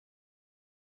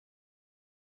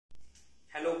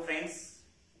Hello friends,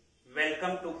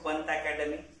 welcome to Pant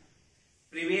academy.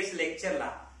 Previous लेक्चरला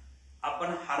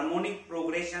आपण harmonic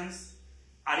प्रोग्रेशन्स,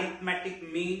 arithmetic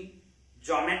मीन,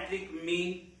 geometric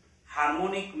मीन,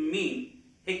 harmonic मीन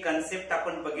हे concept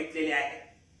आपण बघितलेले आहेत.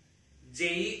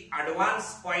 JEE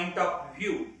advance point of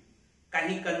view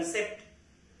काही कन्सेप्ट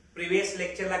प्रिव्हियस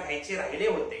लेक्चरला घ्यायचे राहिले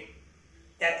होते.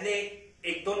 त्यातले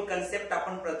एक दोन कन्सेप्ट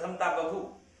आपण प्रथमतः बघू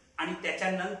आणि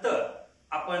त्याच्यानंतर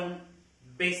आपण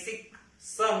बेसिक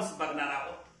सम्स बघणार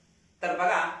आहोत. तर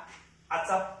बघा,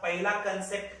 आजचा पहिला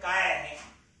कन्सेप्ट काय आहे?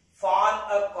 For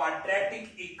a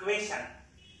quadratic equation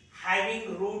having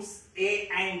roots a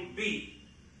and b.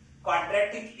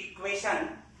 Quadratic equation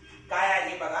काय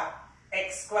आहे बघा?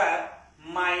 x²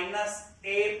 minus a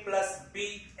plus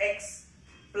bx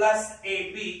plus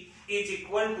ab is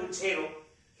equal to 0.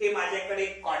 हे माझ्याकडे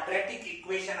क्वाड्रॅटिक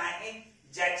इक्वेशन आहे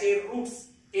ज्याचे रूट्स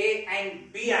a and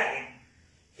b आहेत.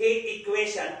 हे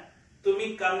इक्वेशन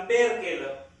तुम्ही कंपेअर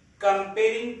केलं,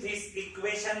 कंपेअरिंग this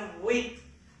equation with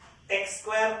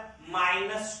x²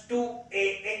 minus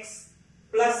 2ax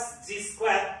plus g²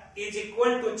 is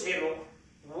equal to 0,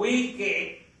 we get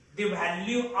the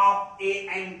value of a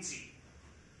and g.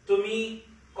 तुम्ही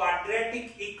quadratic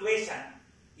equation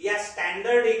या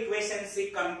स्टँडर्ड इक्वेशनशी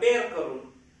कंपेअर करून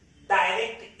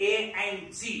direct a and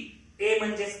g, a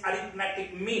म्हणजे arithmetic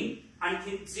मीन,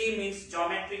 आणखी g means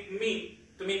geometric मीन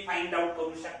तुम्ही find out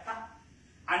करू शकता.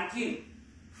 आणखी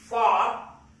for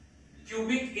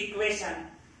cubic equation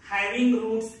having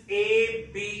roots a,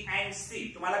 b and c.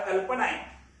 तुम्हाला कल्पना आहे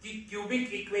की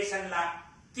क्यूबिक इक्वेशनला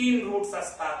 3 रूट्स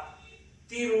असतात.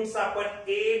 ती रूट्स आपण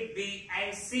a, b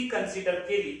and c consider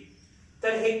केली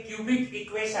तर हे क्यूबिक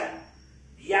इक्वेशन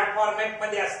या फॉर्मॅट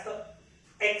मध्ये असतं.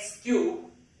 x³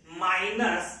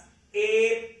 minus a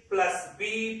plus b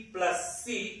plus c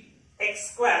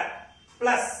x²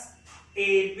 plus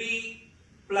ab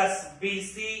plus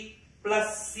bc plus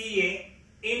ca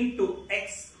into x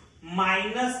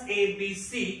minus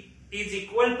abc is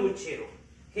equal to 0.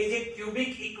 हे जे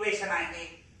क्यूबिक इक्वेशन आहे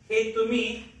हे तुम्ही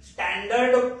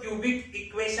स्टँडर्ड क्यूबिक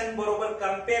इक्वेशन बरोबर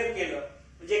कंपेअर केलं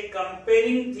म्हणजे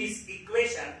कंपेअरिंग this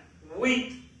equation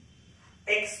with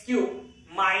x³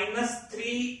 minus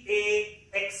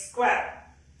 3ax²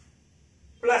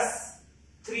 plus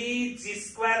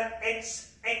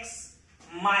 3g²hx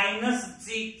minus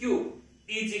g³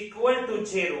 is equal to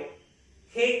 0.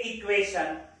 हे equation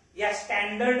या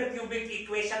स्टँडर्ड क्यूबिक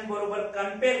इक्वेशन बरोबर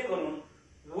कंपेअर करून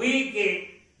we get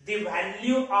the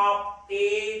value of a,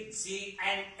 g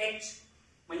and h.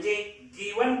 म्हणजे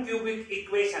given cubic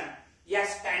equation या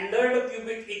standard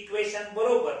cubic equation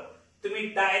बरोबर तुम्ही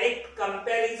direct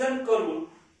comparison करून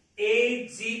a,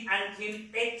 g आणखी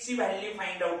h ची व्हॅल्यू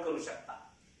फाइंड आउट करू शकता.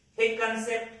 हे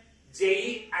concept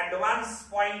JEE advance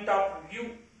point of view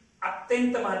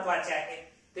अत्यंत महत्वाचे आहे.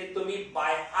 ते तुम्ही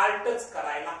बाय हार्टच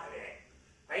करायला हवे आहे.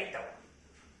 Right down.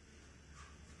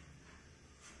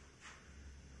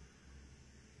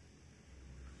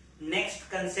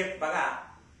 नेक्स्ट कन्सेप्ट बघा.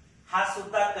 हा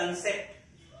सुद्धा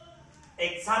कन्सेप्ट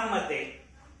एक्झाम मध्ये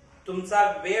तुमचा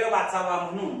वेळ वाचावा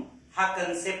म्हणून हा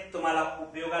कन्सेप्ट तुम्हाला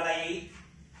उपयोगाला येईल.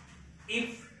 If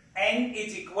n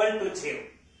is equal to 0,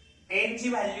 n ची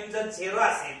व्हॅल्यू जर 0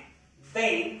 असेल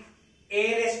then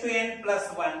a⁻n plus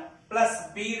 1 plus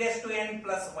b⁻n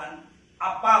plus 1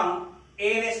 upon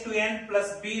a⁻n plus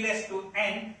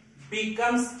b⁻n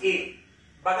becomes a.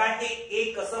 बघा हे a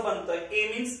कसं बनतोय? a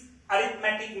मीन्स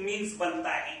अरिथमॅटिक मीन्स बनत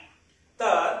आहे.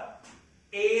 तर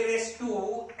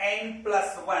a⁻n plus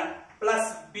 1 plus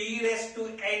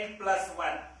b⁻n plus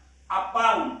 1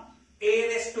 upon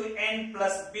a⁻n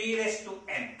plus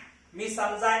b⁻n. मी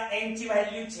समजा n ची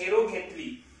व्हॅल्यू 0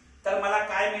 घेतली तर मला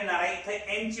काय मिळणार आहे? इथे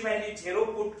n ची व्हॅल्यू 0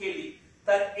 पुट केली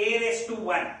तर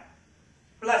a⁻1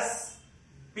 प्लस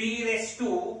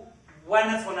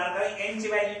b⁻1च होणार, कारण n ची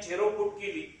व्हॅल्यू 0 पुट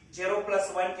केली, 0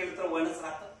 प्लस 1 केलं तर 1च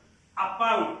राहतं.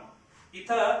 अपॉन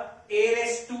इथं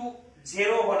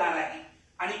a⁻0 होणार आहे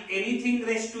आणि एनिथिंग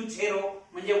रेस टू 0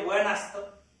 म्हणजे 1 असतं.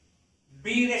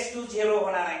 b⁻0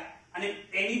 होणार आहे आणि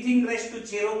एनिथिंग रेस टू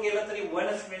 0 केलं तरी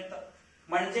 1च मिळतं.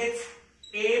 म्हणजेच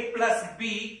a plus b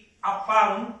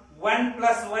upon 1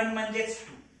 plus 1 म्हणजेच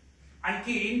 2.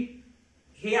 आणखी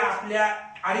हे आपल्या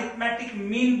अरिथमॅटिक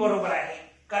मीन बरोबर आहे,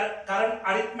 कारण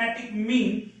arithmetic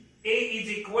mean a is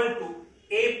equal to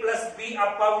a plus b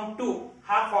upon 2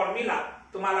 हा फॉर्म्युला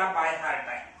तुम्हाला बाय हार्ट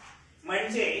आहे.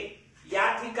 म्हणजे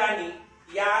या ठिकाणी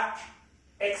या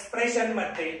एक्सप्रेशन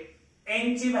मध्ये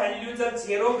n ची व्हॅल्यू जर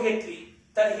 0 घेतली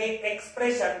तर हे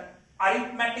एक्सप्रेशन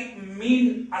अरिथमॅटिक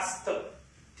मीन असतं.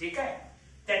 ठीक आहे.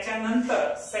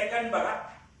 त्याच्यानंतर सेकंड बघा.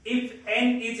 If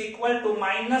n is equal to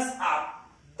 -r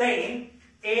then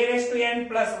a⁻n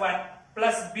plus 1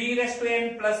 plus B raise to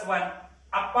N plus 1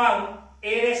 upon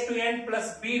A raise to N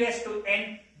plus B raise to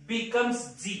N becomes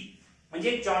जी,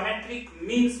 म्हणजे जॉमेट्रिक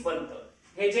मीन्स बनतं.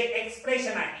 हे जे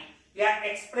expression आहे या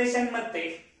एक्सप्रेशन मध्ये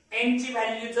N ची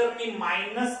value जर मी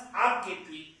 -½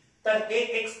 घेतली तर हे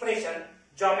एक्सप्रेशन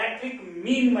जॉमेट्रिक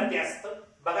मीन मध्ये असतं.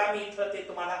 बघा मी इथं ते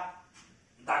तुम्हाला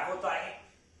दाखवतो आहे.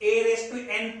 ए raise to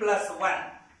N plus 1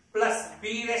 plus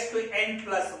B raise to N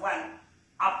plus 1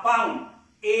 upon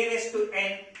A raise to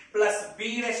N plus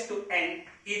B raise to N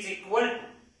is equal to,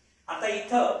 आता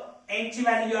इथं एन ची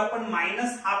व्हॅल्यू आपण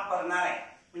 -½ करणार आहे,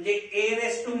 म्हणजे ए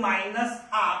raise to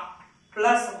 -½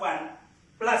 plus 1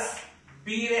 plus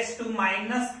B raise to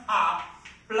 -½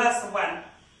 plus 1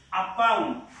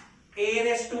 upon A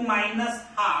raise to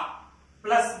 -½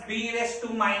 plus B raise to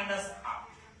 -½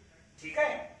 ठीक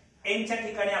आहे. N च्या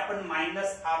ठिकाणी आपण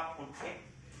 -½ पुटले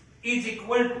इज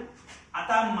इक्वल टू,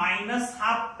 आता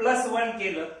 -½ प्लस 1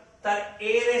 केलं तर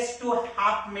ए रेस टू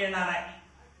 ½ मिळणार आहे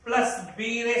प्लस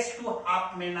बी रेस टू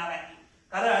 ½ मिळणार आहे,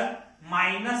 कारण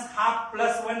 -½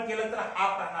 प्लस 1 केलं तर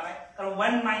हाफ राहणार आहे, तर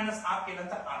 1 -½ केलं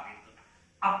तर हाफ येतं.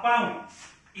 अपॉन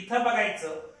इथं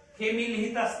बघायचं, हे मी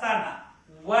लिहित असताना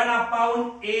 1 अपॉन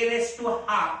ए रेस टू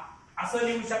 ½ असं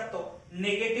लिहू शकतो.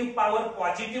 निगेटिव्ह पॉवर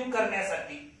पॉझिटिव्ह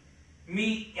करण्यासाठी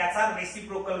मी याचा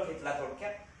रेसिप्रोकल घेतला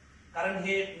थोडक्यात, कारण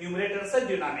हे न्यूमरेटरचं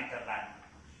डिनॉमिनेटरला आहे.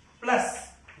 Plus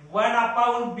 1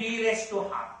 upon B raise to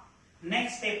 ½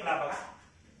 next स्टेपला बघा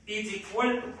is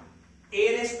equal to A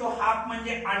raise to ½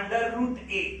 म्हणजे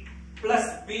 √a plus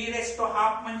B raise to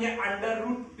 ½ म्हणजे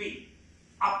 √b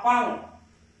अपॉन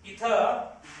इथं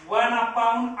 1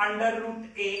 upon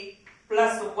 √a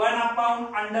plus 1 upon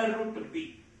 √b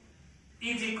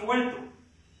is equal to,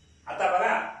 आता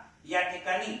बघा या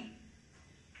ठिकाणी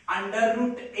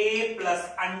 √a प्लस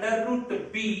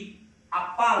 √b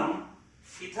अपॉन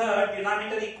इथं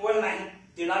डिनॉमिनेटर इक्वल नाही,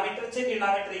 डिनॉमिनेटरचे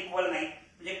डिनॉमिनेटर इक्वल नाही,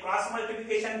 म्हणजे क्रॉस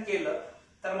मल्टिप्लिकेशन केलं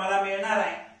तर मला मिळणार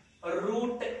आहे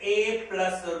 √a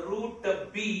plus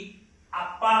 √b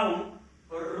upon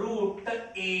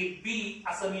 √ab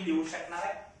असं मी लिहू शकणार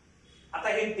आहे. आता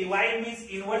हे डिवाइड मीन्स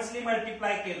इनवर्सली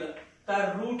मल्टिप्लाय केलं तर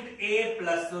 √a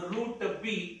plus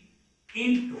 √b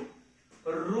into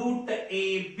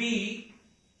 √ab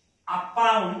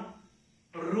upon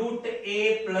 √a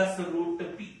plus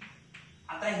 √b.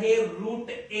 आता हे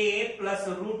 √a प्लस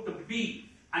 √b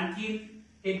आणखी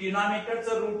हे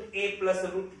डिनॉमिनेटरचं √a प्लस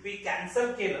 √b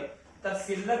कॅन्सल केलं तर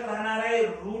शिल्लक राहणार आहे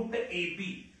 √ab,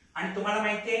 आणि तुम्हाला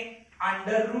माहितीये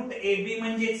 √ab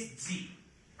म्हणजेच जी,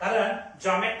 कारण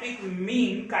जॉमेट्रिक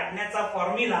मीन काढण्याचा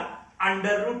फॉर्म्युला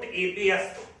 √ab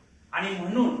असतो, आणि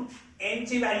म्हणून एन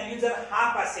ची व्हॅल्यू जर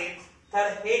 ½ असेल तर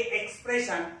हे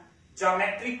एक्सप्रेशन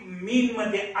जॉमेट्रिक मीन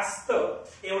मध्ये असतं,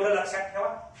 एवढं लक्षात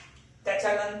ठेवा.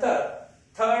 त्याच्यानंतर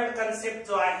थर्ड कन्सेप्ट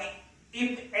जो आहे,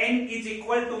 if n is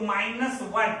equal to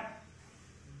 -1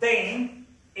 then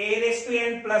a raised to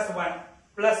n plus 1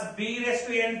 plus b raised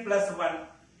to n plus 1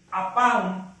 upon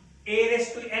a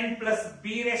raised to n plus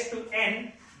b raised to n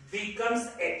becomes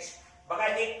h. बघा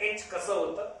हे h कसं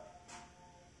होतं,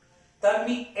 तर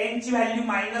मी n ची value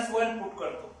 -1 put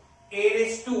करतो, a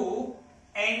raised to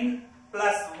n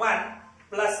plus 1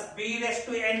 plus b raised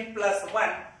to n plus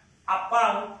 1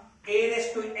 upon a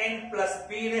raised to n plus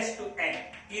b raised to n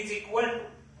is equal to,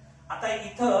 आता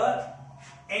इथं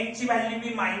n ची व्हॅल्यू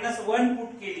मी -1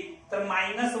 पुट केली तर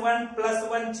 -1 प्लस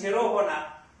 1 0 होणार,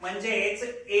 म्हणजेच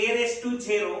a raise to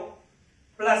 0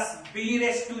 plus b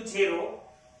raise to 0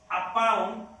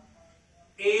 upon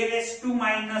a raise to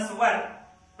 -1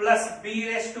 plus b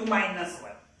raise to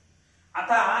 -1.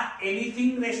 आता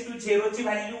anything raise to 0 ची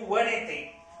value 1 येते,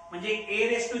 म्हणजे a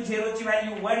रेस टू 0 ची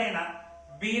व्हॅल्यू 1 येणार,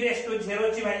 b रेस टू 0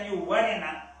 ची व्हॅल्यू 1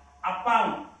 येणार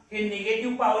अपॉन हे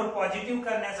निगेटिव्ह पॉवर पॉझिटिव्ह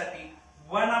करण्यासाठी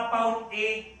 1 upon a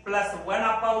plus 1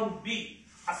 upon b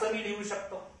असं मी लिहू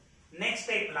शकतो. नेक्स्ट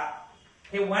स्टेपला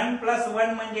हे 1 प्लस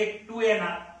 1 म्हणजे 2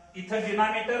 येणार, इथं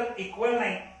डिनॉमिनेटर इक्वल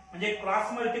नाही म्हणजे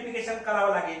क्रॉस मल्टिप्लिकेशन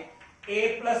करावं लागेल,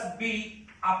 a plus b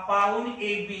upon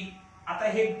ab. आता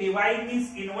हे डिवाइड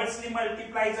मीन्स इनवर्सली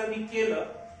मल्टिप्लाय जर मी केलं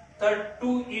तर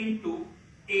 2 into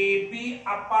ab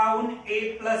upon a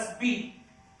plus b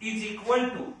is equal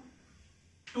to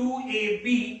 2ab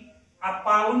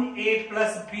upon a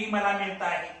plus b मला मिळत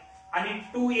आहे, आणि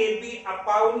 2ab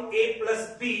upon a plus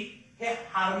b हे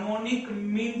हार्मोनिक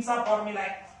मीन चा फॉर्म्युला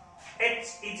आहे.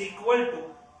 h is equal to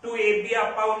 2ab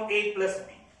upon a plus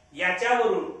b.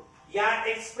 याच्यावरून या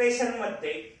एक्सप्रेशन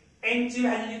मध्ये n ची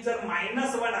व्हॅल्यू जर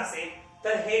 -1 असेल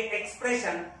तर हे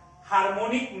एक्सप्रेशन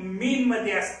हार्मोनिक मीन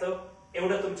मध्ये असतं,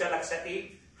 एवढं तुमच्या लक्षात येईल.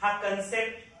 हा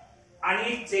कन्सेप्ट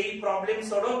आणि जेई प्रॉब्लेम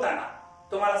सोडवताना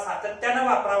तुम्हाला सातत्यानं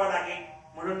वापरावा लागेल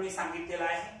म्हणून मी सांगितलेलं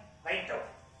आहे. राईट.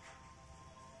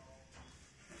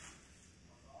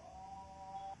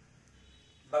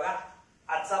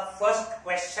 फर्स्ट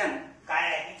क्वेश्चन काय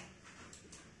आहे,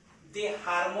 the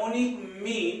harmonic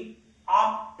mean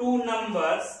of two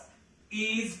numbers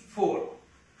is 4.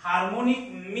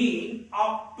 Harmonic mean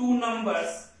of two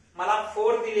numbers मला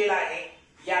 4 दिलेला आहे,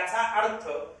 याचा अर्थ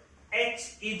h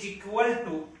इज इक्वल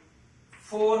टू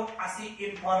 4 अशी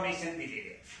इन्फॉर्मेशन दिलेली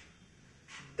आहे.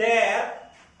 There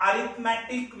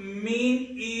arithmetic mean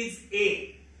is a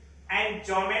and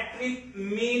geometric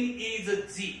mean is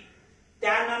G.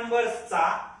 त्या नंबर्सचा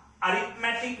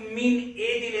अरिथमॅटिक मीन A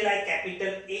दिलेला आहे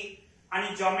कॅपिटल A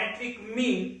आणि जॉमेट्रिक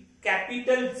मीन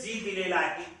कॅपिटल G दिलेला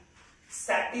आहे.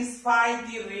 Satisfy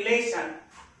the relation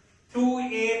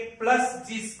 2a plus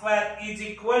g square is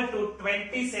equal to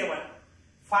 27.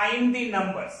 Find the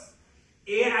numbers.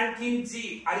 A आणखीन G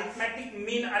arithmetic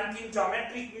मीन आणखीन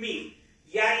geometric मीन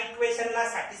या इक्वेशनला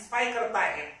satisfy करता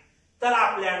आहे, तर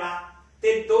आपल्याला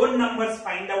ते दोन नंबर्स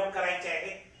फाइंड आउट करायचे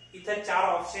आहेत. इथे 4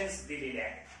 ऑप्शन्स दिलेले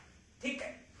आहेत. ठीक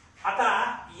आहे. आता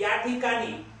या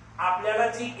ठिकाणी आपल्याला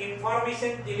जी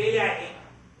इन्फॉर्मेशन दिलेली आहे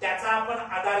त्याचा आपण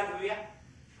आधार घेऊया.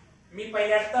 मी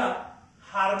पहिल्यांदा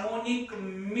हार्मोनिक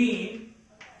मीन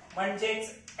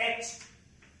म्हणजेच h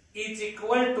is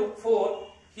equal to 4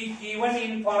 he given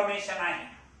information आहे.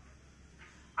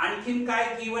 आणखीन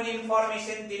काय गिवन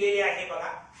इन्फॉर्मेशन दिलेली आहे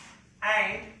बघा.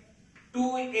 And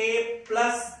 2a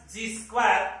plus g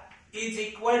square is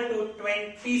equal to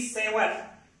 27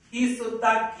 ही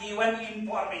सुद्धा गिवन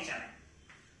इन्फॉर्मेशन आहे.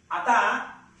 आता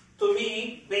तुम्ही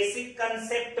बेसिक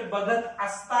कन्सेप्ट बघत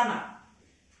असताना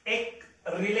एक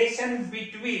relation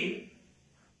between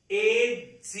a,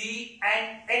 g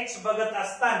and h बघत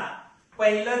असताना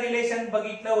पहिलं रिलेशन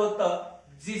बघितलं होतं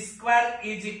g square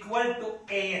is equal to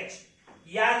ah.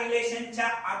 या रिलेशनच्या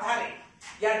आधारे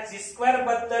या g square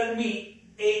बद्दल मी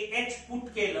ah पुट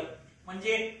केलं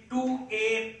म्हणजे 2a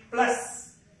plus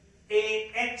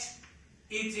ah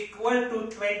is equal to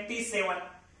 27.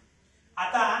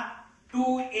 आता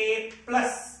 2a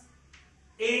plus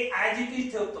a as it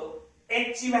is ठेवतो.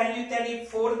 h ची व्हॅल्यू त्यांनी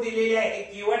 4 दिलेली आहे,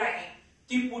 गिवन आहे,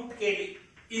 ती पुट केली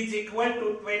is equal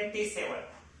to 27.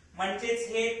 म्हणजेच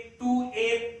हे 2a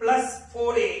plus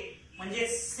 4a म्हणजे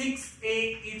 6a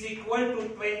is equal to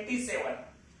 27.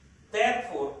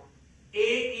 Therefore a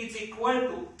is equal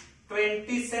to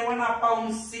 27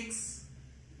 upon 6.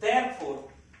 Therefore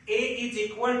a is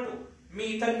equal to, मी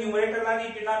इथं न्यूमरेटरला आणि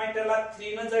डिनॉमिनेटरला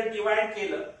 3 ने जर डिवाइड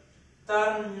केलं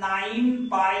तर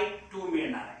 9/2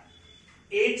 मिळणार आहे.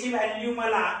 a ची व्हॅल्यू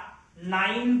मला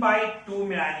 9/2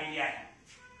 मिळालेली आहे.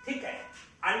 ठीक आहे.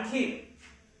 आणखी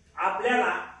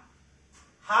आपल्याला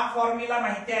हा फॉर्म्युला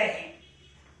माहिती आहे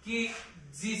की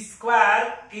g square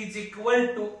is equal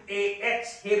to ah.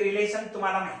 हे रिलेशन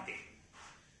तुम्हाला माहिती आहे.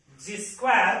 g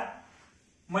square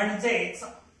म्हणजेच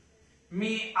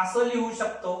मी असं लिहू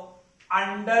शकतो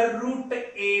under route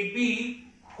ab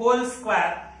hole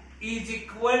square is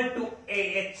equal to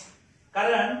ah.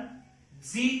 कारण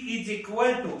g is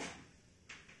equal to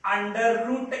under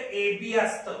route ab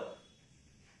असतं.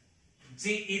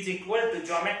 g is equal to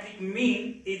geometric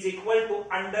mean is equal to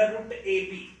under route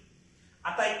ab.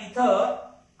 आता इथं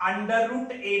अंडर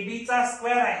रूट ab चा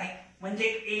square आहे म्हणजे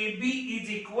ab is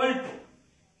equal to,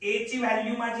 a ची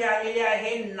value माझी आलेली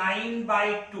आहे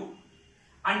 9/2.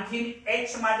 आणखीन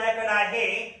h माझ्याकडे आहे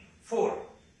 4.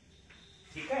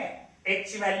 ठीक आहे.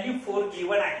 h ची व्हॅल्यू 4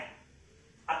 गिवन आहे.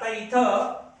 आता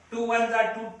इथं 2 1 जा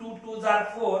 2 2 2 जा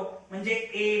 4 म्हणजे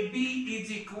ab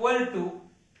इज इक्वल टू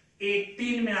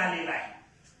 18 मिळालेला आहे.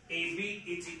 ab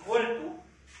इज इक्वल टू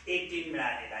 18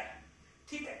 मिळालेला आहे.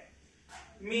 ठीक आहे.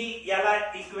 मी याला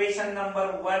इक्वेशन नंबर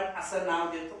 1 असं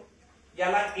नाव देतो,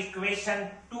 याला इक्वेशन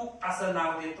 2 असं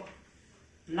नाव देतो.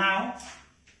 नाव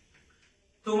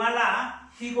तुम्हाला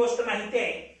ही गोष्ट माहिती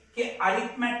आहे की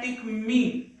अरिथमॅटिक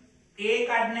मीन a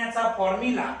काढण्याचा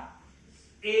formula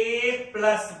a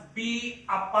plus b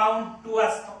upon 2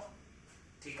 असतो.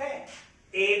 ठीक आहे.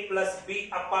 a plus b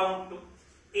upon 2.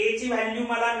 a ची व्हॅल्यू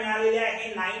मला मिळालेली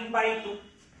आहे 9/2.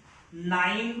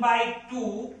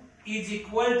 9/2 is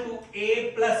equal to a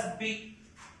plus b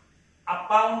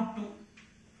upon 2.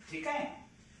 ठीक आहे.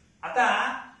 आता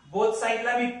बोथ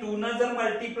साइडला मी 2 ने जर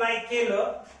मल्टिप्लाय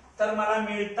केलं तर मला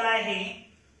मिळत आहे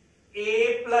a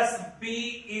plus b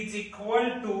is equal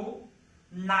to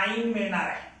 9 मिळणार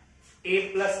आहे. a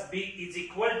plus b is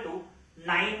equal to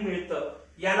 9 मिळतं.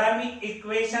 याला मी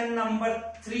इक्वेशन नंबर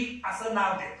 3 असं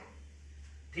नाव देतो.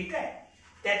 ठीक आहे.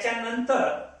 त्याच्यानंतर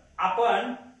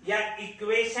आपण या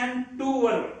इक्वेशन 2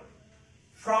 वरून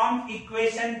फ्रॉम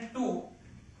इक्वेशन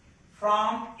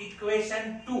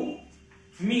 2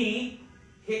 मी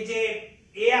हे जे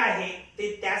a आहे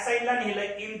ते त्या साइडला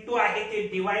नेलं, इनटू आहे ते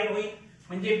डिवाइड होईल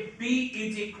म्हणजे b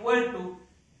is equal to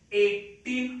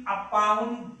 18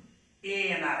 upon ए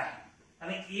येणार आहे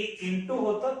आणि ए इंटू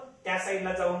होतं त्या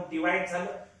साईडला जाऊन डिवाइड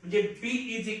झालं म्हणजे बी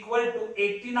इज इक्वल टू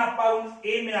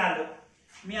 18/a मिळालं.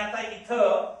 मी आता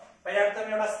इथं पहिल्यांदा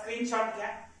एवढा स्क्रीनशॉट घ्या.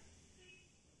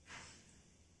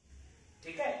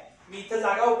 ठीक आहे, मी इथं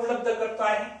जागा उपलब्ध करतो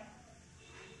आहे.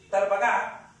 तर बघा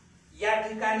या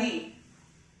ठिकाणी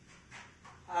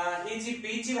ही जी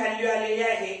बी ची व्हॅल्यू आलेली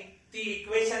आहे ती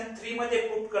इक्वेशन 3 मध्ये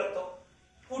पुट करतो.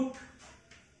 Put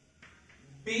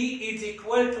b is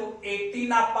equal to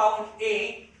 18/a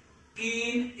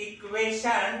in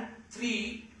equation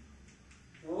 3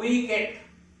 we get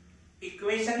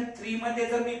equation 3 मध्ये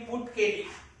जर मी पुट केली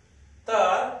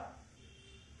तर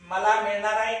मला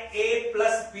मिळणार आहे a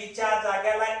प्लस b च्या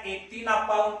जाग्याला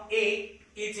 18/a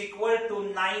is equal to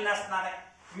 9 असणार आहे.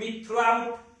 मी थ्रू आउट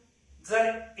जर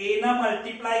a न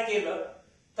मल्टिप्लाय केलं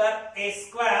तर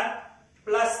a²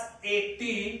 plus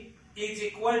 18 is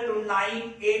equal to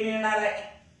 9a मिळणार आहे.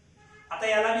 आता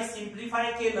याला मी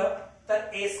सिंप्लिफाय केलं तर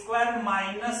a²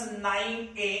 minus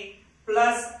 9a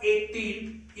plus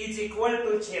 18 is equal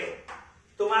to 0.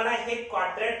 तुम्हाला हे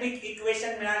क्वाड्रॅटिक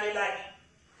इक्वेशन मिळालेलं आहे.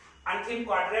 आणखी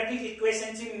क्वाड्रॅटिक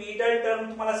इक्वेशनची मिडल टर्म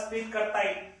तुम्हाला स्प्लिट करता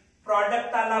येईल.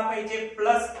 प्रॉडक्ट आला पाहिजे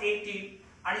प्लस 18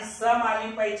 आणि सम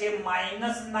आली पाहिजे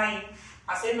मायनस 9.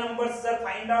 असे नंबर्स जर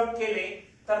फाइंड आउट केले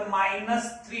तर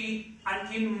 -3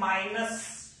 आणखी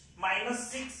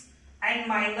 -6 and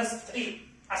 -3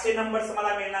 असे नंबर्स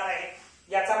मला मिळणार आहे.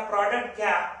 याचा प्रॉडक्ट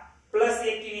घ्या प्लस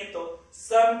 18 येतो,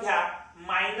 सम घ्या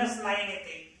 -9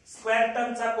 येते. स्क्वेअर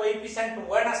टर्मचा कोएफिशियंट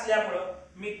 1 असल्यामुळे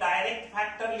मी डायरेक्ट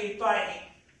फॅक्टर लिहितो आहे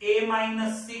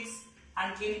a-6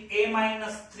 आणखी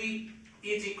a-3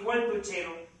 is equal to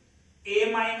 0.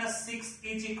 a-6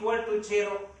 is equal to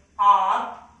 0 or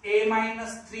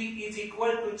a-3 is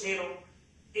equal to 0.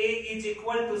 a is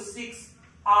equal to 6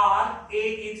 or a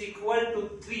is equal to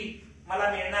 3 मला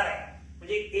मिळणार आहे.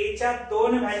 म्हणजे a च्या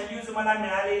दोन व्हॅल्यूज मला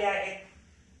मिळालेल्या आहेत.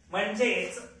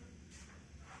 म्हणजेच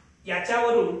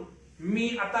याच्यावरून मी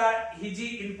आता ही जी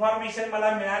इन्फॉर्मेशन मला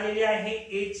मिळालेली आहे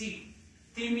a ची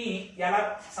ती मी याला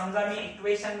समजा मी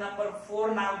इक्वेशन नंबर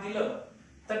 4 नाव दिलं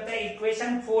तर त्या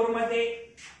इक्वेशन 4 मध्ये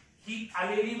ही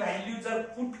आलेली व्हॅल्यू जर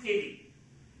पुट केली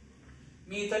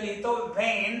मी इथं लिहितो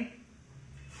when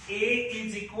a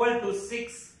is equal to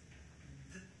 6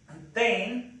 then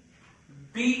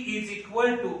b is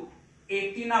equal to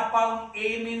 18/a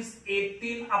means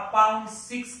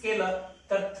 18/6 केलं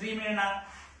तर 3 मिळणार.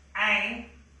 and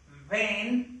when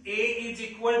a is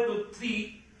equal to 3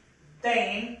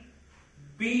 then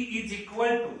b is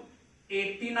equal to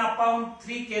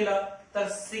 18/3 केलं तर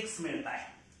 6 मिळत आहे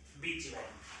b ची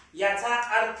व्हॅल्यू. याचा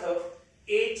अर्थ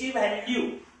a ची व्हॅल्यू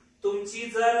तुमची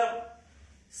जर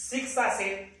 6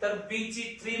 असेल तर b ची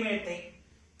 3 मिळते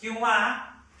किंवा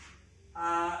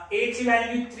a ची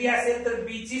व्हॅल्यू 3 असेल तर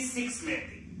b ची 6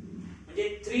 मिळते. म्हणजे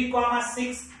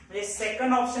 3,6 म्हणजे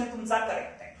सेकंड ऑप्शन तुमचा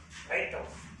करेक्ट आहे. राईट.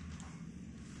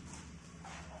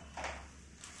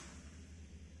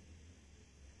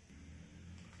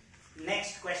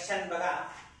 नेक्स्ट क्वेश्चन बघा.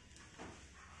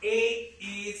 a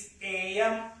is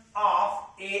am of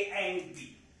a and b.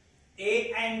 a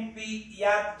and b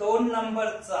या दोन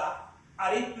नंबरचा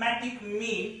अरिथमॅटिक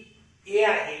मीन a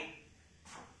आहे.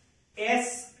 s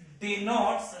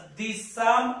denotes the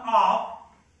sum of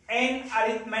n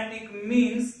arithmetic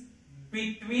means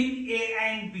between a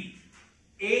and b.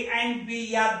 a and b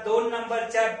या दोन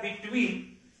नंबरच्या between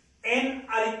n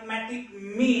arithmetic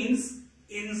means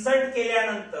insert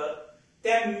केल्यानंतर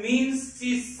त्या means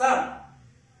ची सम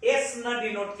s न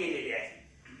डिनोट केलेली आहे.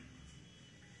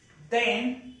 then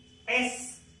s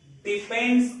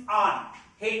depends on,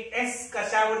 हे s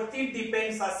कशावरती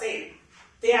डिपेंड्स असेल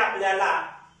ते आपल्याला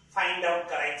फाइंड आउट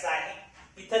करायचं आहे.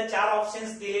 इथं 4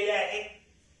 ऑप्शन्स दिलेले आहेत.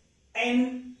 n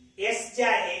s जे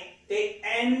आहे ते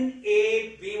n a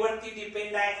b वरती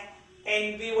डिपेंड आहे,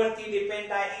 n b वरती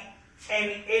डिपेंड आहे, n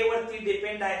a वरती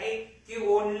डिपेंड आहे की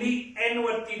ओनली n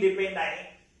वरती डिपेंड आहे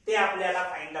ते आपल्याला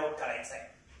फाइंड आउट करायचं आहे.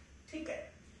 ठीक आहे.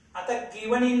 आता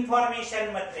गिवन इन्फॉर्मेशन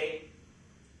मध्ये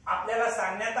आपल्याला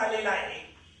सांगण्यात आलेलं आहे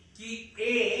की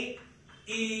a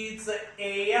is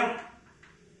am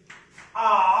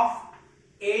of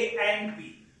a and b.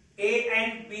 a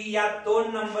and b या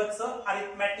दोन नंबरचं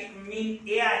अरिथमॅटिक मीन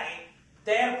a आहे.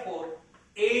 therefore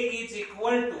a is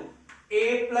equal to a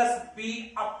plus b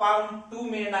upon 2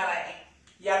 मिळणार आहे.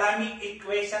 याला मी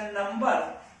इक्वेशन नंबर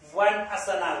 1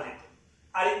 असं नाव देतो.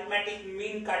 अरिथमॅटिक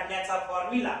मीन काढण्याचा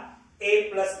formula a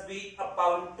plus b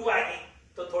upon 2 आहे.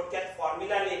 तो थोडक्यात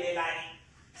फॉर्म्युला लिहिलेला आहे.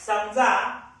 समजा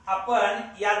आपण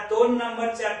या दोन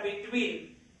नंबरच्या बिटवीन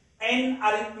n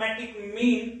अरिथमॅटिक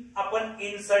मीन आपण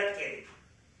इन्सर्ट केले.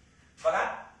 बघा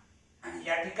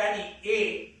या ठिकाणी a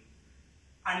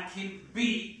आणखी b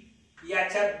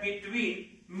याच्या बिटवीन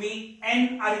मी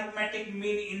n अरिथमेटिक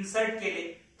मीन इन्सर्ट केले.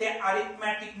 ते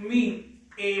arithmetic mean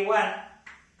A1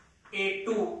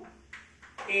 A2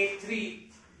 A3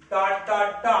 dot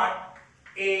dot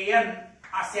dot AN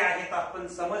असे आहेत. आपण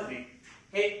समजले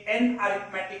हे n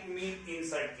अरिथमेटिक मीन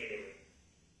इन्सर्ट केलेले.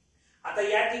 आता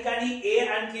या ठिकाणी A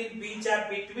आणि B च्या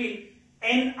बिटवीन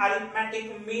n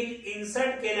अरिथमेटिक मीन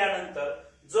इन्सर्ट केल्यानंतर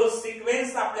जो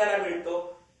सिक्वेन्स आपल्याला मिळतो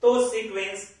तो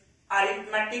सिक्वेन्स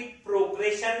अरिथमेटिक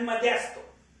प्रोग्रेशन मध्ये असतो.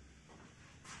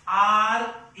 R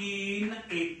in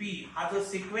AP हा जो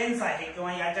सिक्वेन्स आहे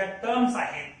किंवा याच्या टर्म्स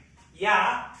आहेत या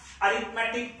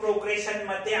अरिथमेटिक प्रोग्रेशन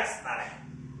मध्ये असणार आहे.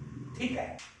 ठीक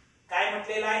आहे. काय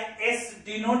म्हटलेलं आहे? S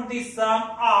denote the some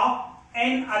of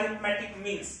n arithmetic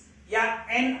means. या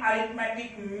n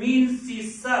अरिथमेटिक मीन्स ची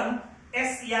सम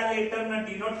S या लेटरने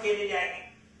डिनोट केलेली आहे.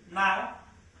 नाव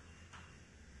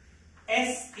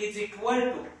S is equal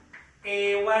to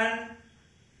A1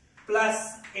 plus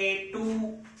A2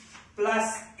 plus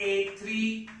A3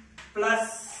 plus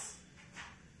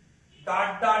dot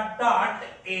dot dot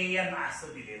AN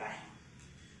असं दिलेलं आहे.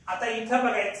 आता इथं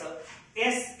बघायचं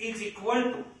S is equal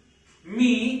to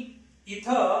मी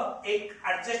इथं एक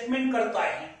ऍडजस्टमेंट करतो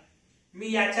आहे.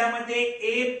 मी याच्यामध्ये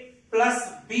A प्लस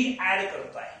B ऍड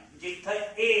करतो आहे. म्हणजे इथं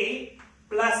A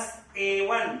plus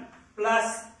A1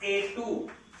 plus A2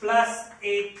 plus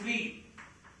A3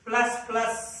 plus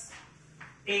plus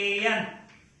AN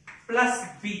plus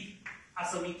B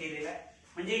असं मी केलेलं आहे.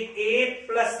 म्हणजे A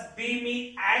plus B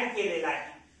me add केलेलं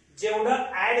आहे. जेवढं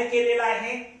ऍड केलेलं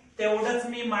आहे तेवढंच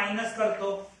मी मायनस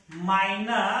करतो.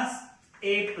 Minus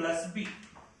A plus B.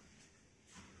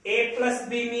 A plus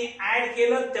B me add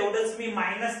केलं तेवढंच मी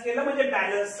मायनस केलं म्हणजे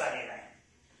बॅलन्स झालेला आहे.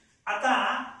 आता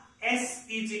S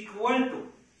इज इक्वल टू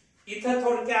इथं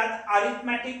थोडक्यात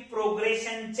अरिथमेटिक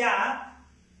प्रोग्रेशनच्या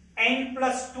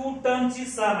n+2 टर्मची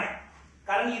सम आहे.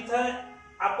 कारण इथं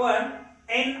आपण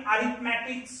n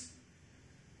अरिथमेटिक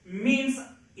मीन्स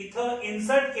इथं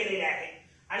इन्सर्ट केलेले आहे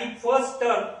आणि फर्स्ट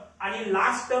टर्म आणि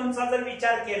लास्ट टर्मचा जर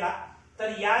विचार केला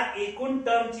तर या एकूण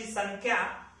टर्मची संख्या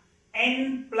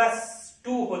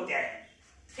n+2 होते आहे.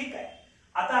 ठीक आहे.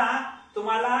 आता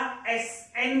तुम्हाला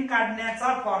Sn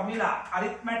काढण्याचा फॉर्म्युला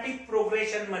अरिथमेटिक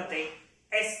प्रोग्रेशन मध्ये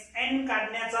Sn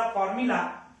काढण्याचा फॉर्म्युला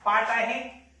पार्ट आहे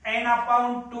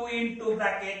n/2 into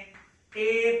bracket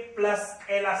A plus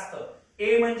L असतं.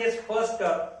 A म्हणजेच फर्स्ट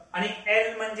टर्म आणि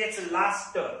L म्हणजेच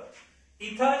लास्ट टर्म.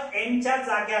 इथं n च्या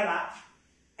जाग्याला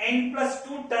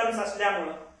n+2 टर्म्स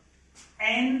असल्यामुळे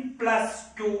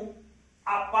n+2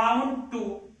 अपॉन 2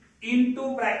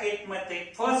 into ब्रॅकेट मध्ये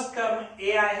फर्स्ट टर्म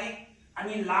A आहे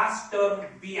आणि लास्ट टर्म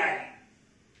B आहे.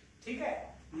 ठीक आहे.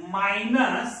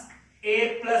 Minus A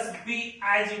plus B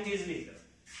as it is लिहिलं.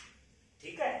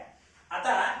 ठीक आहे.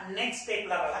 आता नेक्स्ट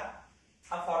स्टेपला बघा.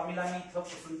 हा फॉर्म्युला मी इथं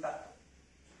पुसून टाकतो.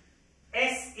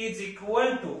 S is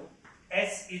equal to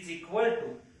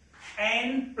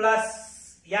n plus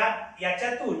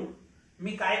याच्यातून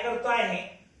मी काय करतो आहे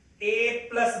A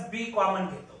प्लस B कॉमन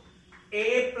घेतो.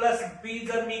 A प्लस B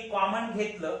जर मी कॉमन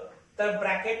घेतलं तर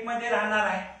ब्रॅकेट मध्ये राहणार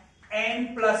आहे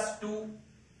n+2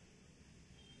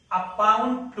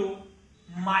 अपॉन 2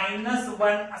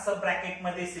 -1 असं ब्रॅकेट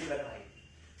मध्ये शिल्लक राहील.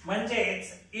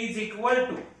 म्हणजेच is equal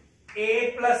to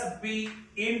A plus B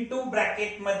into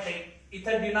bracket मध्ये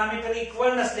इथं डिनॉमिनेटर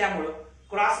इक्वल नसल्यामुळे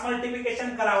क्रॉस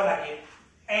मल्टिप्लिकेशन करावं लागेल.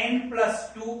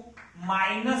 n+2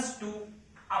 -2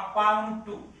 upon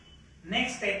 2.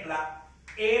 नेक्स्ट स्टेपला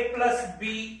A plus B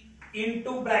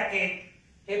into bracket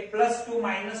हे +2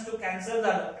 -2 कॅन्सल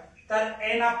झालं तर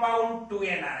n/2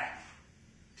 येणार आहे.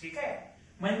 ठीक आहे.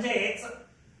 म्हणजेच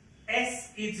S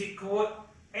is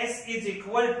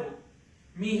equal to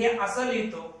me हे असं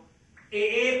लिहितो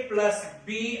A plus B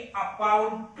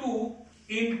upon 2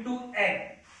 into n.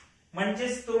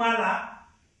 म्हणजेच तुम्हाला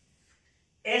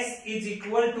S इज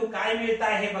इक्वल टू काय मिळत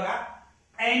आहे बघा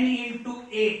n इंटू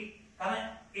A. कारण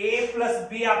A प्लस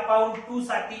B अपॉन 2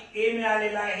 साठी A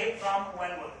मिळालेला आहे फ्रॉम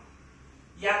 1 वरून.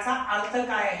 याचा अर्थ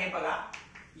काय आहे बघा.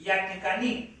 या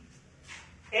ठिकाणी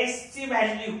S ची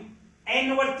व्हॅल्यू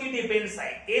n वरती डिपेंड्स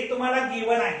आहे. A तुम्हाला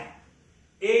गिवन आहे.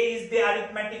 A is the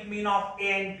arithmetic mean of A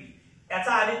and B.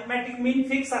 याचा अरिथमेटिक मीन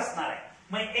फिक्स असणार आहे.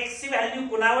 मग x ची व्हॅल्यू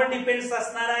कुणावर डिपेंड्स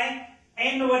असणार आहे?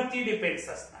 n वरती डिपेंड्स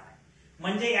असणार आहे.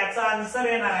 म्हणजे याचा आन्सर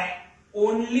येणार आहे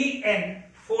ओनली n.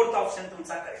 फोर्थ ऑप्शन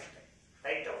तुमचा करेक्ट आहे.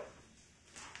 राईट.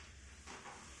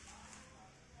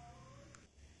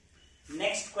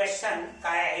 नेक्स्ट क्वेश्चन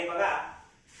काय आहे बघा.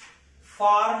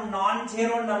 For non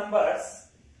zero numbers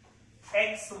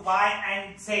x, y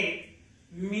and z,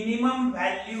 minimum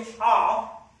value of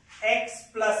x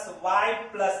plus y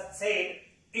plus z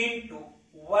into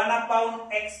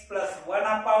 1/x plus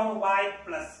 1/y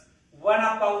plus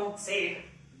 1/z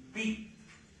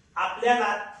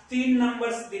आपल्याला 3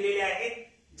 numbers दिलेले आहेत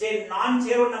जे non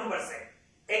zero numbers आहेत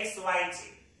x y z.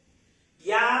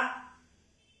 या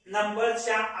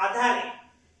नंबरच्या आधारे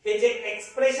हे जे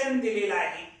एक्सप्रेशन दिलेलं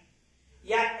आहे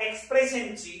या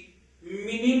एक्सप्रेशनची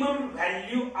मिनिमम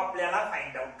व्हॅल्यू आपल्याला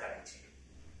फाइंड आउट करायची.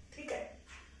 ठीक आहे.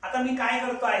 आता मी काय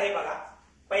करतो आहे बघा,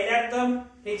 पहिल्या टर्म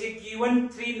हे जे गिवन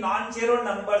 3 नॉन झिरो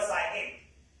नंबर्स आहेत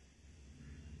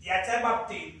याच्या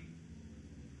बाबतीत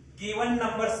गिवन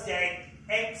नंबर्स जे आहेत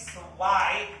x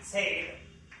y z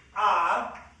R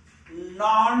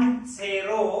non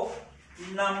zero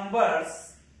numbers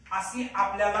अशी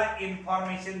आपल्याला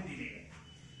इन्फॉर्मेशन दिली आहे.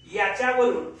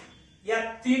 याच्यावरून या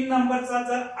 3 नंबरचा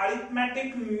जर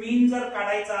अरिथमेटिक मीन जर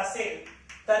काढायचा असेल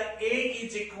तर a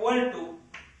is equal to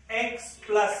x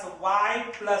plus y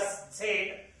plus z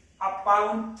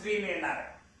upon 3 मिळणार आहे.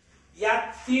 या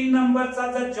 3 नंबरचा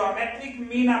जर जॉमेट्रिक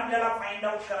मीन आपल्याला फाइंड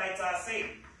आउट करायचा असेल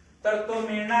तर तो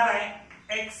मिळणार आहे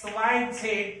x y z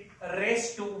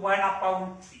raise to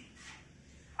 1/3.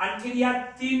 आणखी या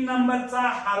 3 नंबरचा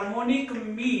हार्मोनिक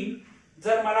मीन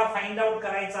जर मला फाइंड आउट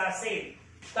करायचा असेल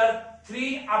तर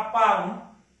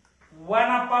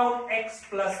 3/1/x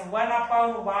plus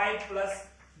 1/y plus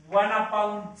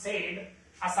 1/z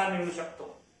असा मिळू शकतो.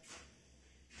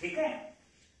 ठीक आहे.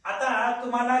 आता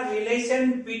तुम्हाला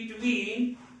रिलेशन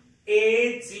बिटवीन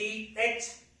AGH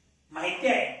माहिती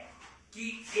आहे की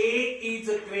A is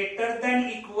greater than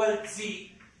equal G,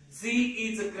 G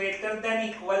is greater than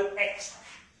equal H.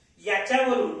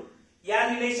 याच्यावरून या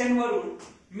रिलेशन वरून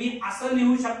मी असं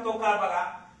लिहू शकतो का बघा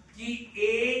की A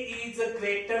is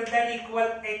greater than equal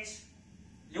H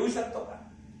लिहू शकतो का?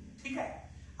 ठीक आहे.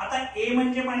 आता A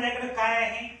म्हणजे माझ्याकडे काय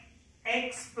आहे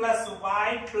x plus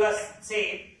y plus z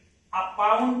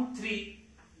upon 3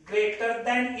 greater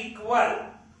than equal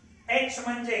h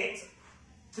म्हणजेच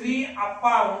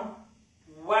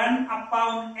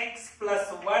 3/1/x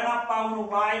plus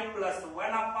 1/y plus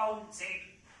 1/z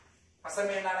असं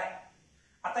मिळणार आहे.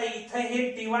 आता इथे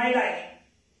हे डिवाइड आहे,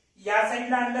 या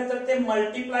साईडला आणलं तर ते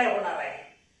मल्टिप्लाय होणार आहे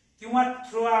किंवा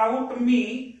थ्रू आउट मी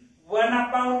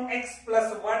 1/x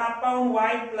plus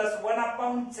 1/y plus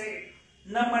 1/z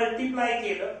न मल्टिप्लाय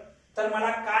केलं तर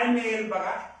मला काय मिळेल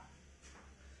बघा,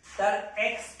 तर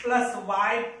x plus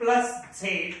y plus z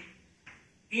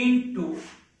into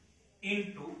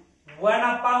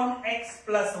 1/x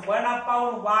plus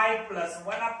 1/y plus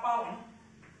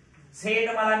 1/z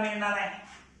मला मिळणार आहे.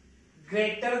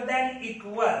 ग्रेटर दॅन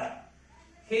इक्वल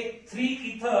हे 3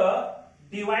 इथं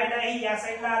डिवाइड आहे, या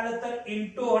साईडला आलं तर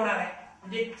इंटू होणार आहे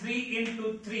म्हणजे 3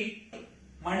 इंटू 3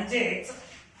 म्हणजेच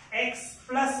x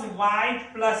plus y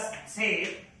plus z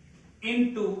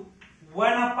into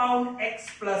 1/x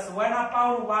plus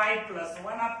 1/y plus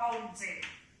 1/z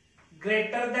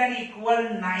greater than equal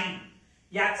 9.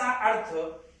 याचा अर्थ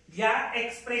या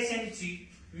एक्सप्रेशनची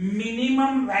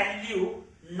मिनिमम व्हॅल्यू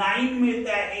 9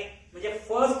 मिळते आहे, म्हणजे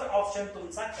फर्स्ट ऑप्शन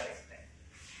तुमचा करेक्ट आहे.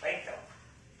 राईट.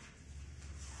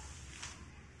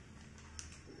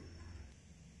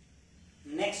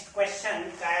 नेक्स्ट क्वेश्चन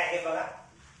काय आहे बघा,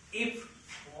 if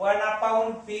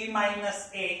 1/b minus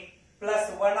a plus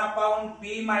 1/b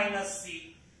minus c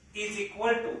is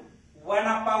equal to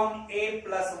 1/a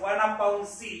plus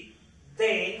 1/c,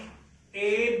 then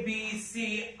a b c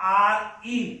are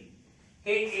in.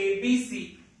 हे abc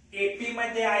AP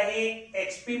मध्ये आहे,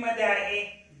 HP मध्ये आहे,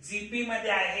 GP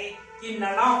मध्ये आहे की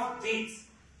नन ऑफ दिस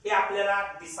हे आपल्याला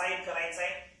डिसाइड करायचं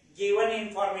आहे. गिवन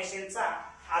इन्फॉर्मेशनचा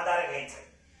आधार घ्यायचा आहे.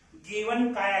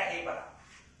 गिवन काय आहे बघा,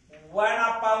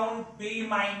 1/b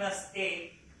minus a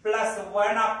plus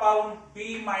 1/b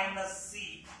minus c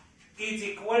is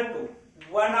equal to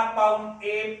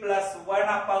 1/a plus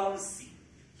 1/c.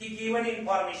 He given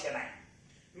information आहे.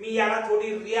 मी याला थोडी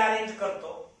रिअरेंज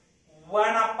करतो.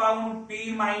 1/b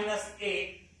minus a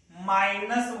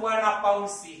minus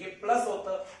 1/c हे प्लस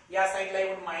होतं, या साईडला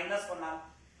येऊन मायनस होणार,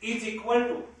 is equal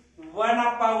to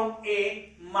 1/a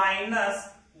minus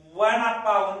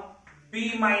 1/b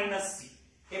minus c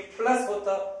हे प्लस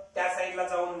होतं, त्या साईडला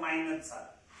जाऊन मायनस झालं.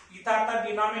 इथं आता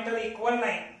डिनॉमिनेटर इक्वल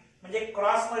नाही म्हणजे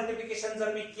क्रॉस मल्टिप्लिकेशन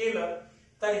जर मी केलं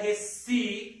तर हे c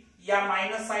या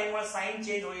मायनस साइन वर साइन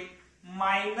चेंज होईल,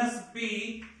 minus b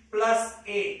plus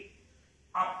a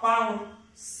upon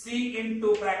c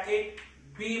into bracket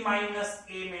b minus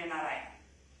a मिळणार आहे,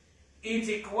 इज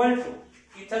इक्वल टू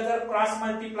इथं जर क्रॉस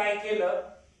मल्टिप्लाय केलं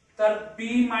तर b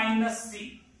minus c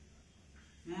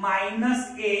minus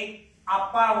a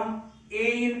upon a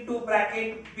into bracket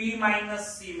b minus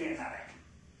c मिळणार आहे.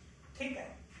 ठीक आहे.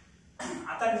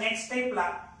 आता नेक्स्ट स्टेपला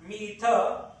मी इथं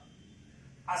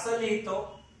असं लिहितो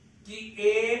की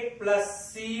a plus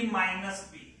c minus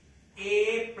b,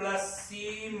 A plus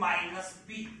C minus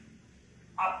B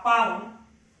upon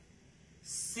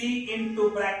C into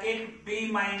bracket B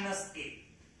minus A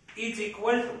is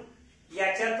equal to,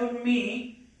 याच्यातून मी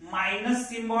मायनस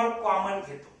सिम्बॉल कॉमन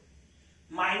घेतो.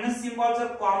 मायनस सिम्बॉल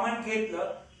जर कॉमन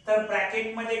घेतलं तर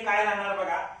ब्रॅकेट मध्ये काय राहणार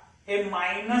बघा, हे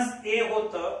मायनस ए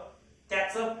होतं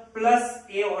त्याचं प्लस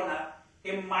ए होणार,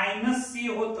 हे मायनस सी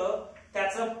होतं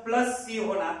त्याचं प्लस सी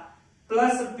होणार,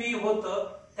 प्लस बी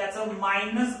होतं त्याचं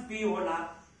मायनस बी होणार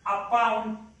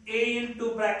अपॉन ए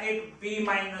इंटू ब्रॅकेट बी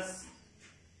मायनस सी.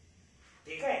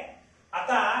 ठीक आहे.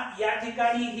 आता या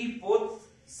ठिकाणी ही बोथ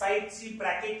साइडची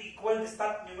ब्रॅकेट इक्वल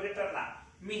दिसतात न्यूमरेटरला.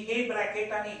 मी हे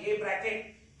ब्रॅकेट आणि हे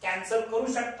ब्रॅकेट कॅन्सल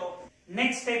करू शकतो.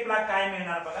 नेक्स्ट स्टेपला काय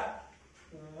मिळणार बघा,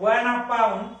 1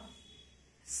 upon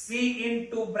C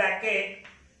into bracket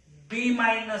B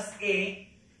minus A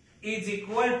is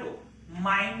equal to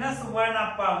 -1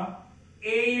 upon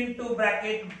A into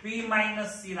bracket B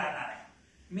minus C राहणार आहे.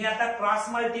 मी आता क्रॉस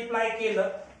मल्टिप्लाय केलं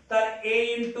तर ए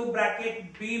into bracket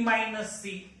B minus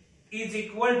C is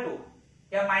equal to,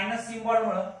 या मायनस सिम्बॉल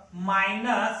मुळे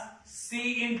मायनस सी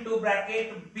इंटू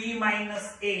ब्रॅकेट बी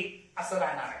minus ए असं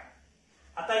राहणार आहे.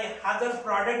 आता हा जर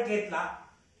प्रॉडक्ट घेतला,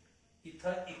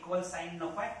 इथं इक्वल साइन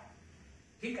नको आहे.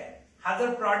 ठीक आहे. हा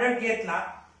जर प्रॉडक्ट घेतला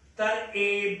तर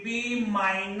A B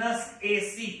minus A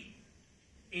C,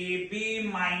 A B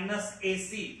minus A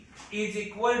C is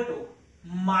equal to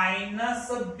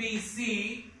minus B C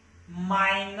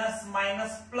minus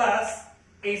minus plus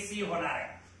A C होणार आहे.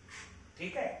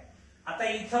 ठीक आहे. आता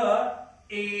इथं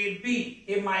ए बी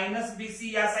हे मायनस बी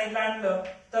सी या साइडला आणलं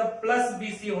तर प्लस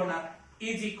बी सी होणार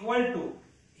इज इक्वल टू,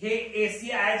 हे ए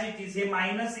सी ऍज इट इज, हे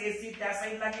मायनस ए सी त्या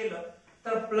साइडला गेलं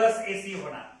तर प्लस ए सी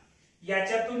होणार.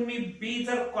 याच्यातून मी बी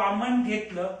जर कॉमन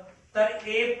घेतलं तर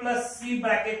ए प्लस सी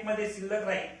ब्रॅकेट मध्ये शिल्लक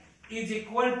राहील इज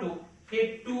इक्वल टू हे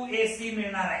 2ac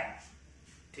मिळणार आहे.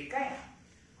 ठीक आहे.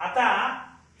 आता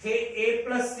हे ए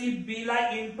प्लस सी बी ला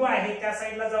इंटू आहे त्या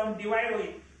साइडला जाऊन डिवाइड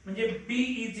होईल, म्हणजे बी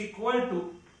is equal to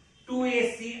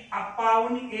 2ac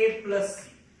upon A plus C.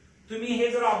 तुम्ही हे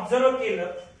जर ऑब्झर्व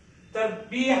केलं तर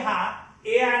बी हा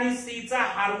ए आणि सी चा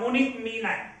हार्मोनिक मीन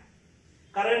आहे,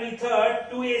 कारण इथं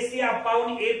 2ac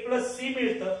अपॉन ए प्लस सी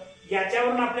मिळतं.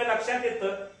 याच्यावरून आपल्या लक्षात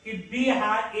येतं की बी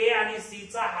हा ए आणि सी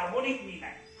चा हार्मोनिक मीन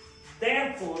आहे.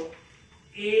 Therefore,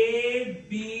 A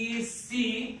B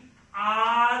C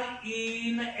are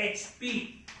in HP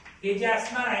हे जे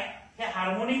असणार आहे हे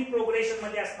हार्मोनिक प्रोग्रेशन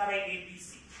मध्ये असणार आहे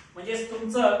ABC. म्हणजे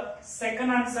तुमचं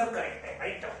सेकंड आन्सर करेक्ट आहे.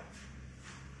 राईट.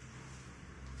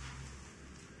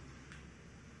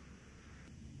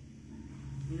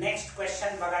 नेक्स्ट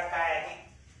क्वेश्चन बघा काय आहे.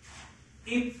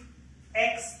 If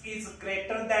x is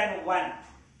greater than 1,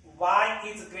 y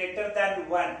is greater than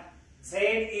 1, z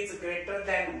is greater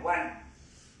than 1,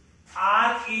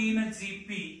 r in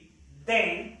GP,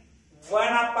 then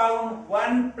 1 upon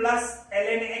 1 plus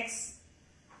ln x,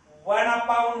 1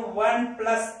 upon 1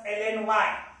 plus ln y,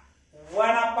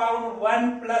 1 upon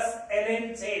 1 plus ln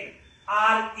z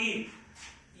are in.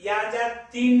 या ज्या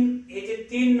हे जे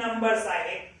तीन numbers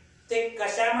आहेत ते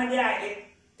कशामध्ये आहेत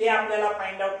ते आपल्याला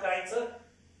फाइंड आउट करायचं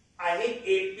आहे.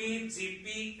 एपी,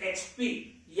 जीपी, एचपी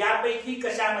यापैकी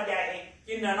कशामध्ये आहे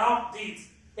की नन ऑफ दीज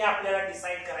हे आपल्याला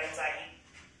डिसाइड करायचं आहे.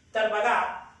 तर बघा,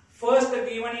 फर्स्ट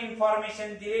गिवन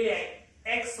इन्फॉर्मेशन दिलेली आहे.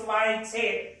 एक्स वाय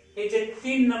झेड हे जे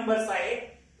तीन नंबर्स आहेत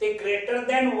ते ग्रेटर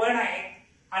दॅन 1 आहेत.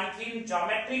 आणखी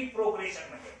जॉमेट्रिक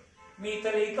प्रोग्रेशन मध्ये मी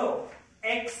इथं लिहितो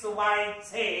x Y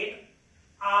Z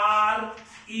are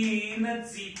in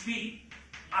GP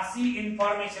अशी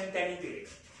इन्फॉर्मेशन त्यांनी दिली.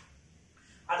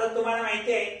 आता तुम्हाला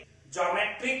माहिती आहे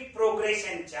जॉमेट्रिक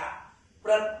प्रोग्रेशनच्या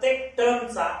प्रत्येक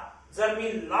टर्मचा जर मी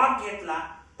लॉग घेतला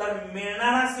तर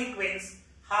मिळणारा सिक्वेन्स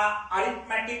हा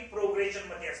अरिथमॅटिक प्रोग्रेशन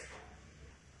मध्ये असतो.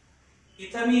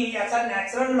 इथं मी याचा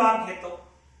नॅचरल लॉग घेतो.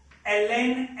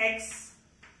 ln x,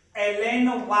 ln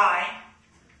y,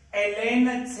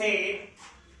 ln z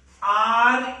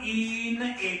r in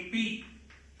AP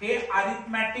हे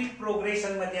अरिथमॅटिक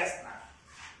प्रोग्रेशन मध्ये असणार.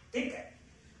 ठीक आहे.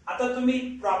 आता तुम्ही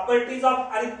प्रॉपर्टीज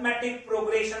ऑफ अरिथमॅटिक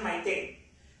प्रोग्रेशन माहिती आहे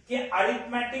की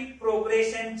अरिथमॅटिक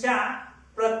प्रोग्रेशनच्या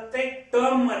प्रत्येक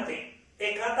टर्म मध्ये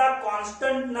एखादा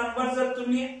कॉन्स्टंट नंबर जर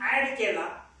तुम्ही ऍड केला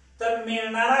तर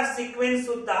मिळणारा सिक्वेन्स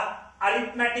सुद्धा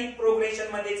अरिथमॅटिक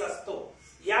प्रोग्रेशन मध्येच असतो.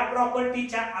 या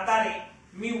प्रॉपर्टीच्या आधारे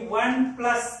मी 1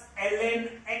 plus ln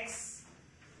x,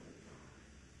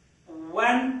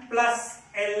 1 plus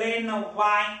ln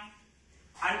y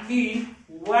आणखी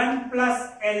 1 plus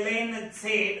ln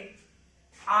z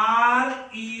r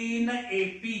in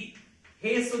AP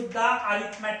हे सुद्धा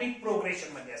अरिथमॅटिक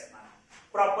प्रोग्रेशन मध्ये असणार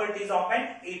प्रॉपर्टीज ऑफ एन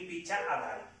एपी च्या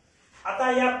आधारे.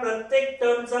 आता या प्रत्येक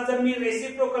टर्मचा जर मी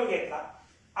रेसिप्रोकल घेतला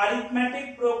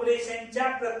अरिथमेटिक प्रोग्रेशनच्या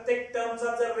प्रत्येक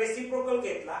टर्मचा जर रेसिप्रोकल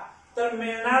घेतला तर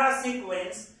मिळणारा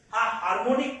सिक्वेन्स हा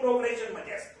हार्मोनिक प्रोग्रेशन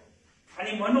मध्ये असतो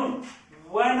आणि म्हणून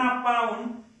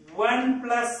 1/1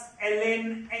 plus ln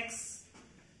x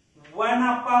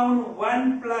 1/1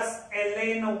 plus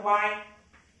ln y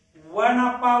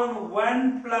 1/1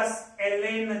 plus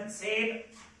ln z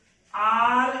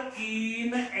r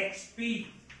in hp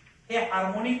हे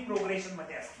हार्मोनिक प्रोग्रेशन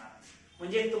मध्ये असणार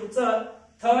म्हणजे तुमचं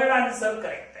थर्ड आन्सर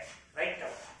करेक्ट आहे राईट.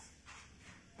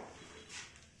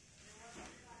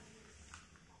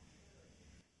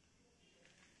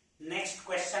 नेक्स्ट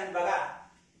क्वेश्चन बघा.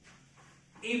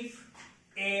 If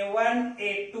A1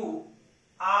 A2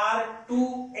 are two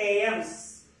AMs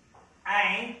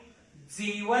and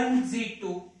G1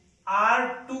 G2 are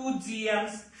two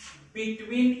GMs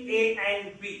between A and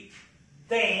B,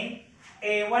 then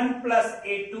A1 plus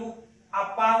A2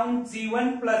 upon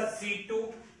G1 plus G2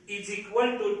 is equal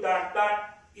to dot dot.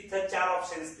 इथं चार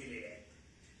options दिलेले आहेत.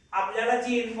 आपल्याला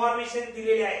जी information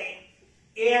दिलेली आहे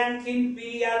A आणखीन B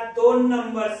या दोन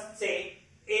नंबर्सचे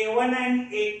A1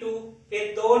 and A2 हे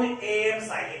दोन AMs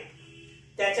आहेत.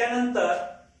 त्याच्यानंतर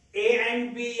A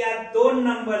and B या दोन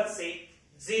नंबरचे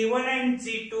G1 and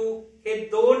G2 हे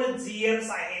दोन GMs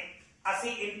आहेत अशी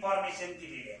इन्फॉर्मेशन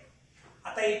दिलेली आहे.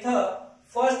 आता इथं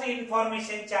फर्स्ट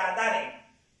इन्फॉर्मेशनच्या आधारे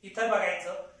इथं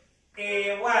बघायचं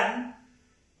A1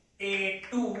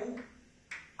 A2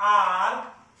 are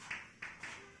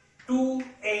two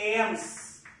AMs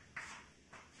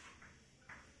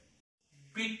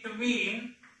between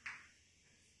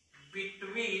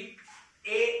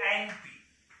A and B.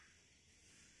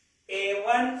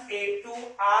 A1 A2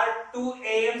 are two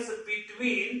AMs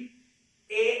between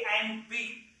A and B.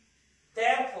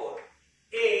 Therefore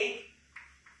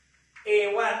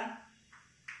A1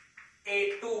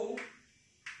 A2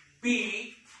 B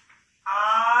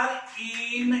are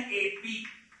in AP.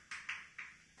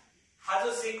 हा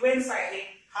जो सिक्वेन्स आहे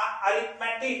हा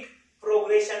अरिथमेटिक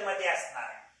प्रोग्रेशन मध्ये असणार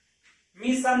आहे.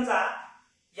 मी समजा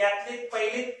यातले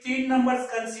पहिले तीन नंबर्स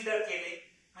कन्सिडर केले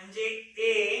म्हणजे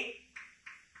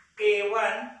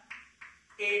A1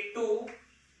 A2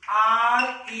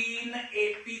 are in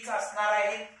AP च असणार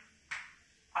आहे.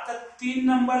 आता तीन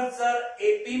नंबर जर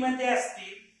AP मध्ये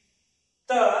असतील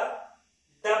तर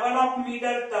डबल ऑफ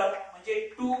मिडल टर्म म्हणजे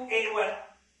 2A1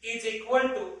 is equal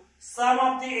to some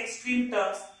of the extreme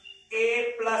terms A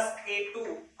plus A2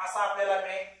 असा आपल्याला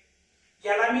मिळेल.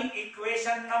 याला मी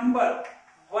इक्वेशन नंबर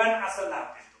 1 असं नाव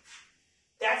देतो.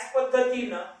 त्याच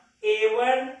पद्धतीनं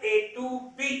A1 A2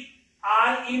 B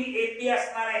are in AP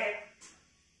असणार आहे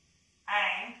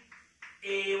and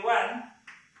A1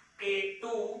 A2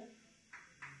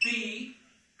 B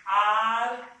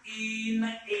are in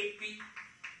AP.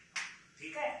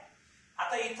 ठीक आहे.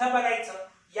 आता इथं बघायचं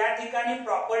या ठिकाणी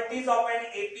प्रॉपर्टीज ऑफ एन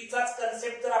AP चाच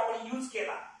कन्सेप्ट जर आपण यूज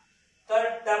केला तर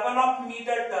डबल ऑफ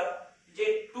मिडल टर्म जे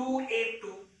 2A2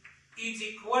 is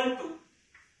equal to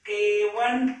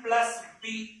A1 plus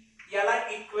B याला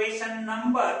इक्वेशन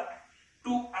नंबर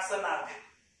 2 असं नाव देतो.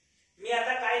 मी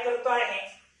आता काय करतो आहे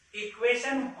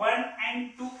इक्वेशन 1 and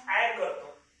 2 ऍड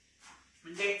करतो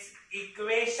म्हणजे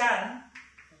equation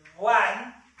 1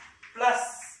 plus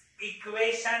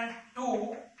equation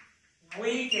 2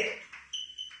 we get.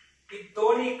 ही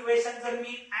दोन इक्वेशन जर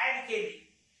मी ऍड केली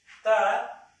तर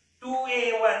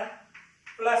 2A1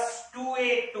 plus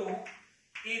 2A2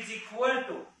 is equal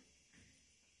to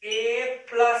A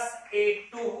plus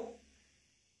A2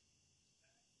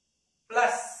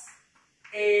 plus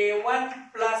A1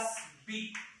 plus B.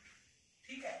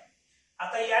 ठीक आहे.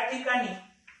 आता या ठिकाणी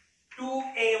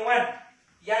 2A1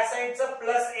 या साइडचं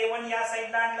प्लस A1 या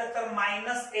साइडला आणलं तर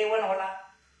मायनस A1 होणार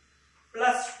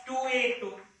प्लस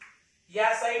 2A2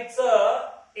 या साइडचं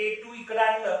A2 इकडे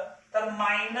आणलं तर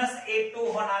मायनस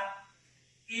A2 होणार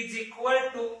is equal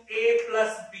to A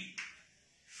plus B.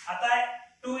 आता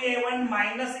 2A1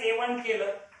 मायनस A1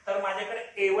 केलं तर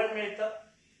माझ्याकडे A1 मिळतं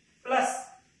प्लस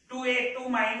 2A2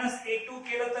 मायनस A2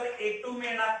 केलं तर A2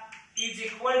 मिळणार is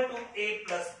equal to A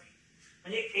plus B.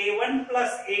 म्हणजे A1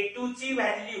 प्लस A2 ची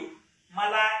व्हॅल्यू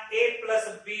मला A प्लस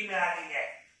B मिळालेली आहे.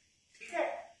 ठीक आहे.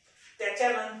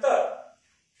 त्याच्यानंतर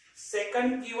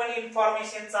सेकंड गिवन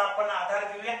इन्फॉर्मेशनचा आपण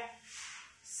आधार घेऊया.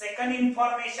 सेकंड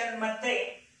इन्फॉर्मेशन मध्ये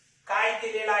काय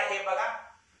दिलेलं आहे बघा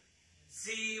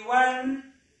G1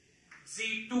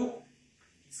 G2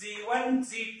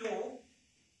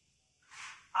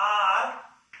 are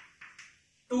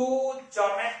two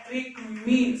geometric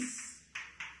means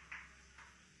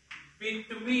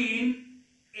between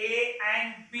A and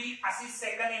B अशी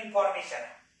सेकंड इन्फॉर्मेशन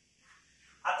आहे.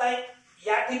 आता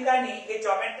या ठिकाणी हे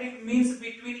geometric means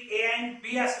between A and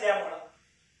B असल्यामुळे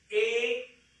A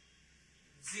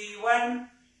G1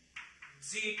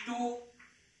 G2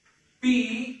 P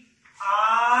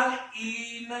R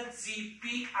in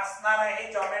GP असणार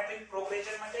आहे जॉमेट्रिक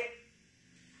प्रोग्रेशन मध्ये.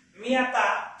 मी आता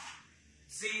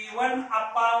G1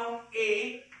 upon A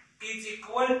is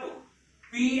equal to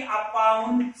P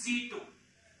upon G2.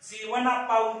 G1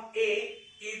 upon A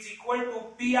is equal to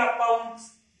P upon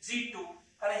G2.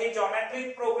 कारण हे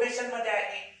geometric progression मध्ये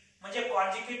आहे म्हणजे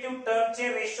कॉन्जिक्युटिव्ह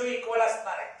टर्मचे रेशो इक्वल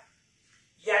असणार आहे.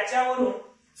 याच्यावरून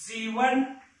G1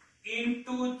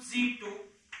 into G2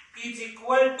 is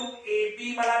equal to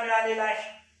AB मला मिळालेला आहे.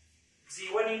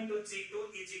 G1 into G2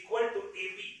 is equal to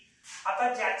AB.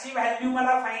 आता ज्याची व्हॅल्यू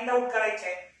मला फाइंड आउट करायची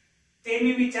आहे ते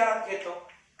मी विचारात घेतो.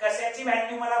 कशाची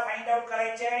व्हॅल्यू मला फाइंड आउट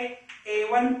करायची आहे?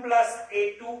 A1 plus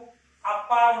A2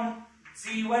 upon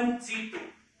G1 G2.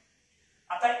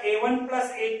 आता A1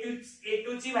 plus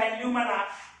A2 ची व्हॅल्यू मला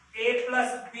A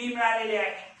plus B मिळालेली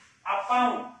आहे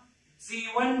अपॉन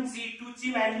G1 G2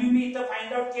 ची व्हॅल्यू मी इथं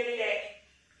फाइंड आउट केलेली आहे.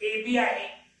 AB आहे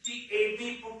ती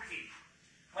AB पुट केली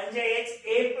म्हणजे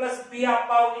A plus B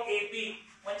upon AB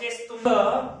म्हणजे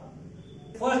तुमचं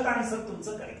फर्स्ट आन्सर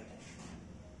तुमचं करेक्ट आहे.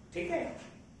 ठीक आहे,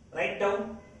 राईट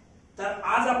डाऊन. तर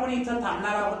आज आपण इथं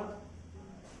थांबणार आहोत.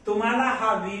 तुम्हाला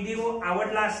हा व्हिडिओ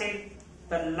आवडला असेल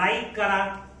तर लाईक करा,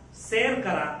 शेअर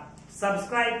करा,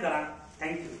 सबस्क्राइब करा.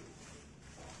 थँक्यू.